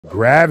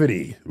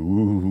Gravity.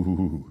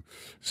 Ooh.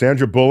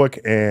 Sandra Bullock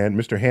and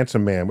Mr.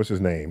 Handsome Man. What's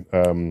his name?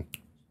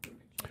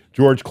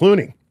 George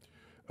Clooney.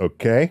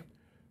 Okay.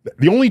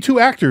 The only two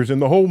actors in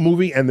the whole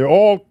movie, and they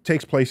all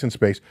takes place in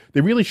space.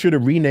 They really should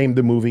have renamed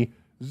the movie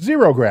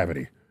Zero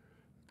Gravity,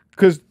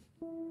 because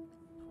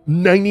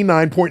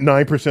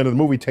 99.9% of the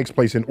movie takes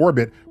place in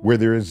orbit where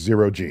there is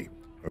zero G.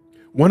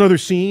 One other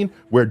scene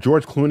where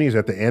George Clooney is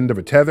at the end of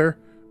a tether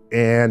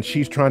and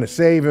she's trying to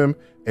save him,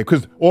 and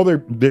because all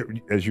their,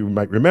 as you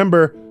might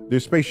remember, their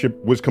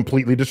spaceship was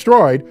completely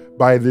destroyed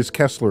by this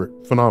Kessler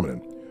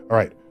phenomenon. All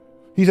right.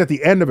 He's at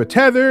the end of a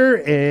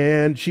tether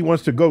and she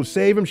wants to go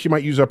save him. She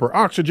might use up her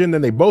oxygen.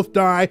 Then they both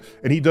die.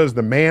 And he does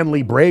the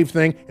manly, brave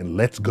thing and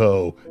lets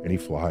go. And he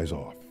flies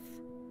off.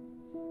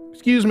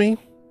 Excuse me.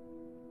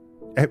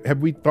 Have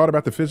we thought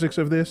about the physics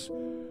of this?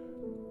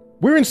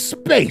 We're in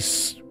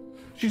space.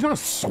 She's not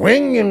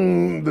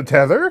swinging the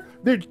tether.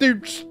 They're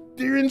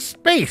in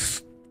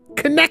space,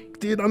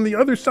 connected on the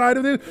other side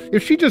of it.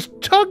 If she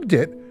just tugged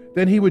it,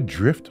 then he would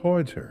drift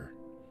towards her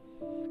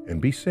and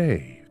be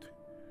saved.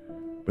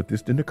 But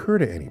this didn't occur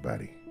to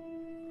anybody.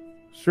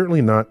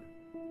 Certainly not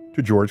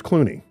to George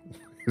Clooney,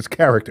 his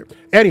character.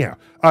 Anyhow,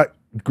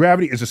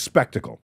 gravity is a spectacle.